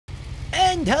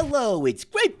And hello, it's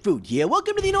Grapefruit here.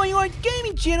 Welcome to the Annoying Orange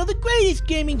Gaming Channel, the greatest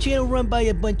gaming channel run by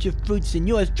a bunch of fruits, and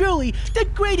yours truly, the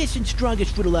greatest and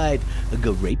strongest fruit alive, a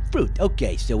Grapefruit.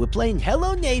 Okay, so we're playing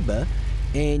Hello Neighbor,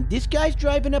 and this guy's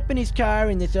driving up in his car,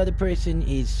 and this other person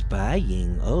is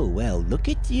spying. Oh, well, look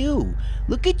at you.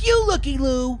 Look at you, Looky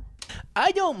Loo.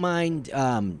 I don't mind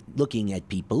looking at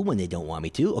people when they don't want me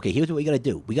to. Okay, here's what we gotta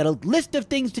do. We got a list of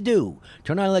things to do.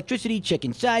 Turn on electricity, check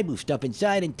inside, move stuff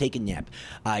inside, and take a nap.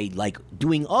 I like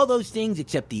doing all those things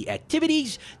except the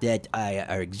activities that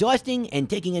are exhausting, and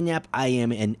taking a nap I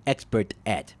am an expert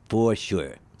at, for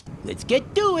sure. Let's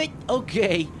get to it.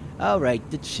 Okay, alright,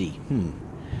 let's see.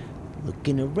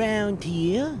 Looking around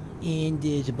here, and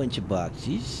there's a bunch of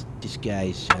boxes. This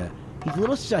guy's, he's a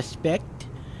little suspect.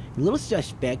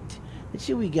 Let's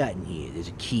see what we got in here. There's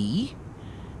a key.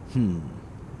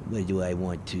 What do I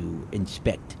want to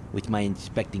inspect with my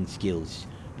inspecting skills?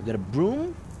 I've got a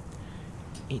broom.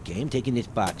 Okay, I'm taking this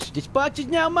box. This box is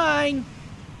now mine.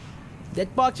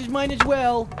 That box is mine as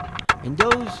well. And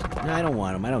those, no, I don't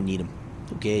want them. I don't need them.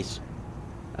 Who cares?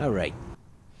 Alright.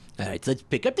 Alright, so let's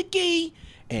pick up the key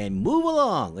and move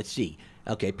along. Let's see.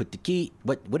 Okay, put the key.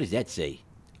 What does that say?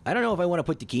 I don't know if I want to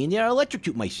put the key in there. I'll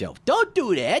electrocute myself. Don't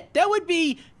do that. That would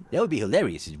be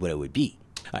hilarious is what it would be.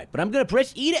 All right, but I'm going to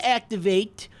press E to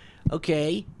activate.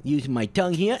 Okay, using my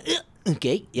tongue here.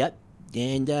 Okay, yep.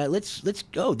 And let's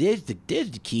go. There's the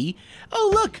key.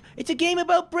 Oh, look. It's a game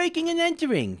about breaking and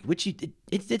entering, which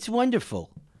it's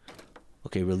wonderful.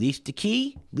 Okay, release the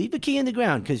key. Leave the key in the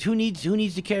ground, because who needs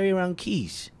to carry around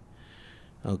keys?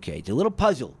 Okay, it's a little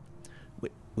puzzle.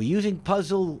 We're using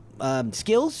puzzle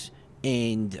skills.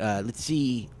 And let's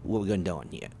see what we're gonna do on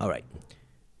here. All right.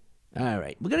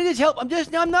 We're gonna just help.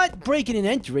 I'm not breaking and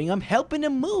entering. I'm helping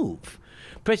him move.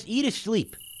 Press E to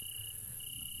sleep.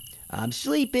 I'm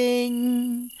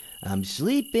sleeping. I'm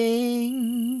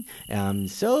sleeping. I'm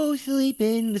so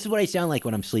sleeping. This is what I sound like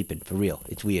when I'm sleeping, for real.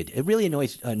 It's weird. It really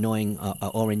annoying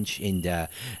Orange and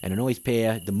annoys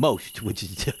Pear the most, which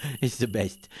is the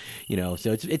best, you know.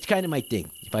 So it's kind of my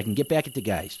thing. If I can get back at the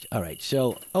guys. All right.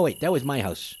 So, oh wait, that was my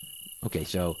house. Okay,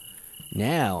 so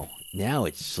now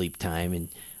it's sleep time, and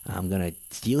I'm gonna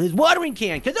steal his watering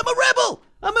can, because I'm a rebel!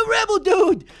 I'm a rebel,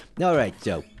 dude! Alright,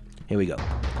 so, here we go.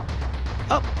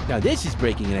 Oh, now this is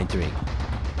breaking and entering.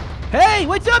 Hey,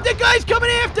 what's up? The guy's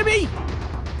coming after me!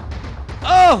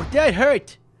 Oh, that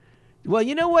hurt. Well,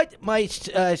 you know what? My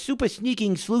super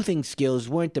sneaking sleuthing skills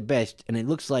weren't the best, and it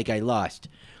looks like I lost.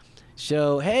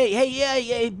 So,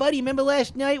 hey, buddy, remember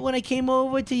last night when I came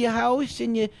over to your house,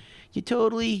 and you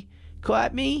totally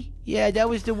caught me? Yeah, that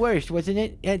was the worst, wasn't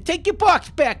it? And take your box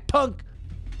back, punk!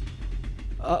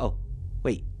 Uh-oh.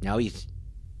 Wait, now he's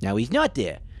not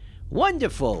there.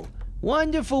 Wonderful.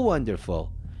 Wonderful,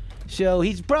 wonderful. So,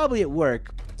 he's probably at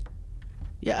work.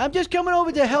 Yeah, I'm just coming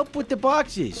over to help with the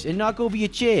boxes and knock over your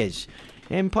chairs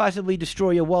and possibly destroy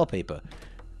your wallpaper.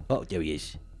 Oh, there he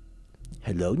is.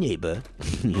 Hello, neighbor.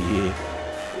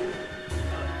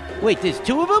 Wait, there's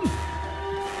two of them?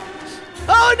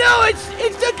 Oh no, it's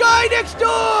the guy next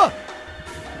door!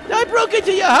 I broke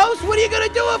into your house, what are you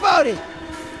gonna do about it?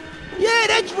 Yeah,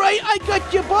 that's right, I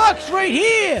got your box right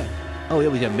here! Oh,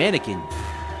 it was a mannequin.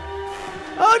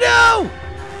 Oh no!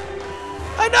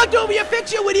 I knocked over your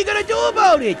picture, what are you gonna do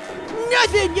about it?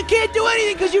 Nothing, you can't do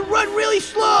anything because you run really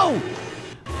slow!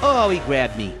 Oh, he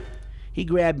grabbed me. He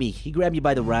grabbed me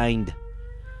by the rind.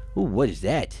 Ooh, what is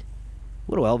that?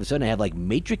 What do all of a sudden I have like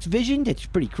Matrix vision? That's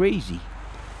pretty crazy.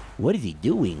 What is he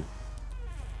doing?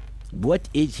 What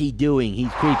is he doing?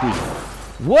 He's creepy.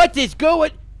 What is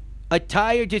going? A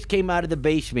tire just came out of the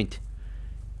basement.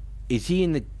 Is he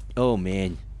in the... Oh,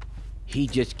 man. He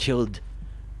just killed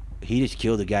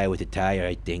a guy with a tire,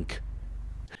 I think.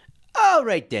 All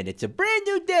right, then. It's a brand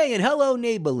new day in Hello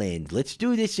Neighborland. Let's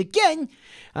do this again.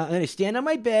 I'm going to stand on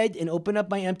my bed and open up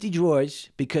my empty drawers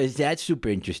because that's super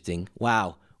interesting.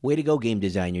 Wow. Way to go, game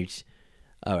designers.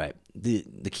 All right.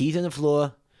 The key's on the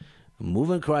floor. I'm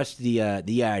moving across the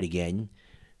yard again,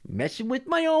 messing with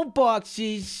my own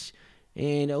boxes,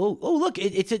 and oh look,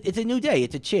 it's a new day.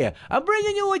 It's a chair. I'm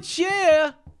bringing you a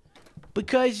chair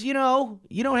because you know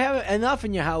you don't have enough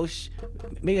in your house.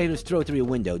 Maybe I can just throw it through your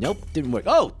window. Nope, didn't work.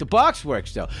 Oh, the box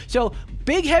works though. So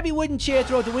big heavy wooden chair,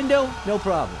 throw it the window, no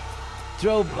problem.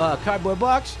 Throw cardboard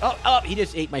box. Oh, he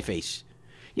just ate my face.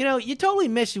 You know, you're totally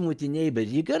messing with your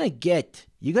neighbors. You're gonna get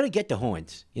the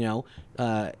horns. You know,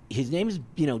 his name is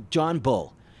John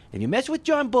Bull. If you mess with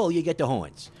John Bull, you get the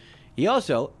horns. He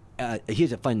also,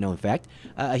 here's a fun known fact.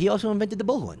 He also invented the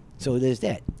bullhorn. So there's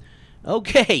that.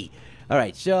 Okay, all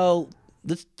right. So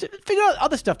let's figure out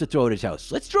other stuff to throw at his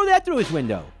house. Let's throw that through his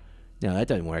window. No, that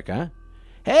doesn't work, huh?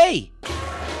 Hey,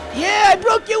 Yeah, I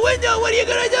broke your window. What are you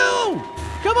gonna do?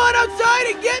 Come on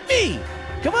outside and get me.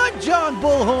 Come on, John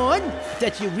Bullhorn. If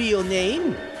that's your real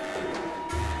name.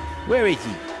 Where is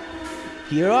he?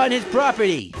 Here on his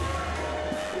property.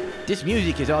 This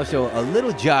music is also a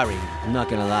little jarring, I'm not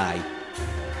gonna lie.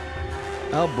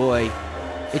 Oh boy,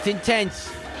 it's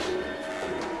intense.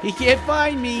 He can't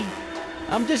find me.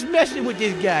 I'm just messing with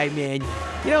this guy, man.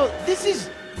 You know, this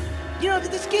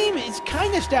game is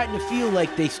kind of starting to feel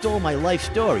like they stole my life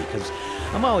story, because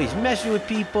I'm always messing with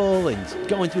people and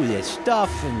going through their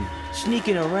stuff and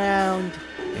sneaking around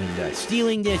and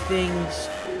stealing their things.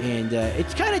 And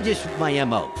it's kind of just my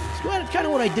MO. It's kind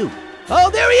of what I do. Oh,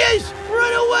 there he is!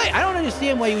 Run away! I don't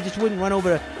understand why you just wouldn't run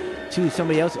over to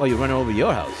somebody else. Oh, you're running over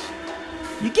your house.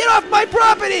 You get off my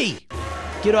property!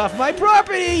 Get off my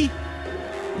property!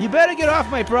 You better get off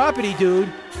my property, dude.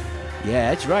 Yeah,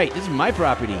 that's right. This is my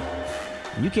property.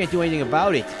 And you can't do anything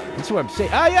about it. That's what I'm saying.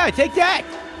 Oh, yeah, take that!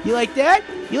 You like that?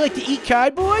 You like to eat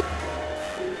cardboard?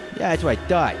 Yeah, that's what I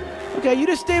thought. Okay, you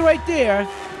just stay right there,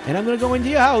 and I'm gonna go into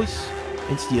your house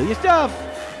and steal your stuff.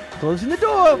 Closing the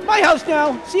door. My house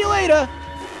now. See you later.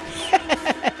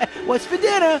 What's for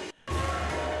dinner?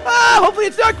 Ah, hopefully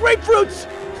it's not grapefruits.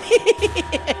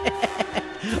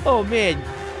 Oh, man.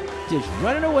 Just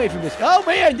running away from this. Oh,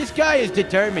 man, this guy is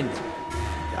determined.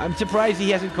 I'm surprised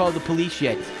he hasn't called the police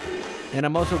yet. And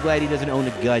I'm also glad he doesn't own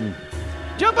a gun.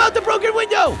 Jump out the broken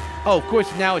window. Oh, of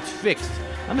course, now it's fixed.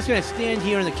 I'm just going to stand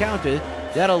here on the counter.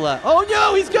 That'll, oh,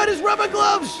 no, he's got his rubber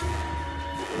gloves.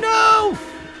 No.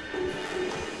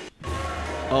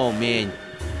 Oh, man.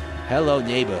 Hello,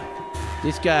 neighbor.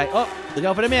 This guy... Oh, look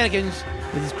out for the mannequins.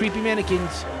 With his creepy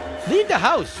mannequins. Leave the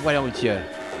house, why don't you?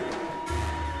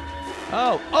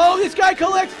 Oh, this guy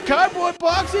collects cardboard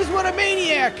boxes? What a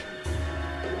maniac!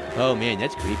 Oh, man,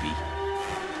 that's creepy.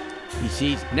 He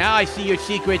sees... Now I see your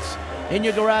secrets. In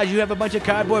your garage, you have a bunch of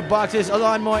cardboard boxes, a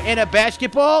lawnmower, and a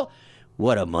basketball?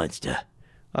 What a monster.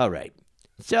 All right.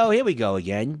 So, here we go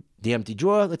again. The empty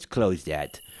drawer. Let's close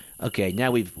that. Okay, now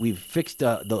we've fixed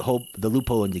the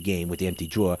loophole in the game with the empty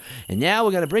drawer. And now we're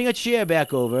going to bring a chair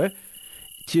back over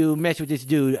to mess with this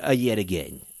dude yet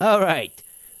again. All right.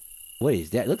 What is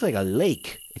that? It looks like a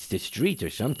lake. It's the street or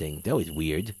something. That was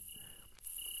weird.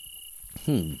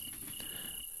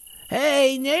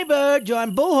 Hey, neighbor,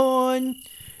 John Bullhorn.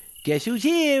 Guess who's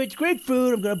here? It's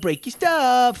Grapefruit. I'm going to break your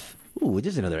stuff. Ooh,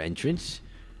 there's another entrance.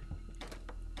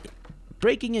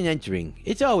 Breaking and entering.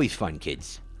 It's always fun,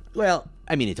 kids. Well,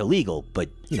 I mean, it's illegal, but,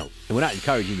 you know, we're not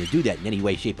encouraging you to do that in any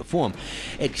way, shape, or form.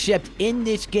 Except in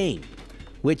this game,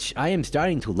 which I am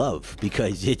starting to love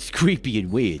because it's creepy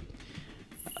and weird.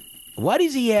 Why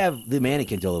does he have the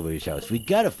mannequins all over his house? We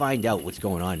gotta find out what's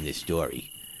going on in this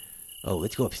story. Oh,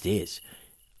 let's go upstairs.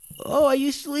 Oh, are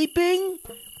you sleeping?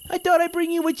 I thought I'd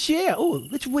bring you a chair. Oh,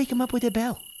 let's wake him up with a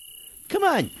bell. Come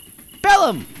on,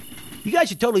 bell him! You guys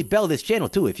should totally bell this channel,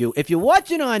 too. If you're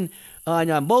watching on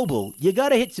mobile, you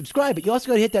gotta hit subscribe, but you also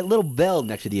gotta hit that little bell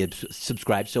next to the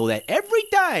subscribe so that every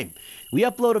time we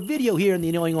upload a video here on the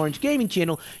Annoying Orange Gaming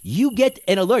channel, you get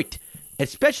an alert.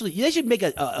 Especially, they should make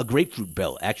a grapefruit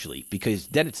bell, actually, because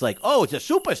then it's like, oh, it's a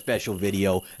super special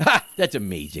video. Ha! That's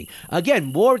amazing.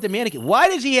 Again, more with the mannequin. Why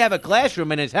does he have a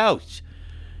classroom in his house?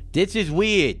 This is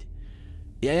weird.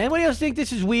 Yeah, anybody else think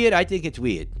this is weird? I think it's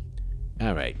weird.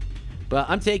 All right. But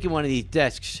I'm taking one of these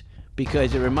desks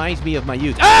because it reminds me of my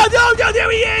youth. Oh, no, there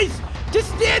he is!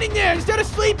 Just standing there instead of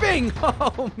sleeping.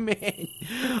 Oh, man.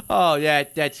 Oh,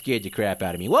 that scared the crap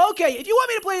out of me. Well, okay, if you want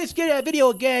me to play this video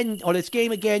again, or this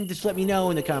game again, just let me know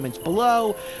in the comments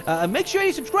below. Make sure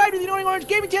you subscribe to the Annoying Orange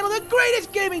Gaming channel, the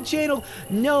greatest gaming channel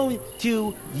known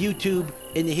to YouTube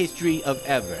in the history of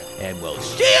ever. And we'll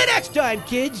see you next time,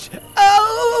 kids.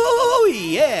 Oh,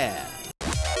 yeah.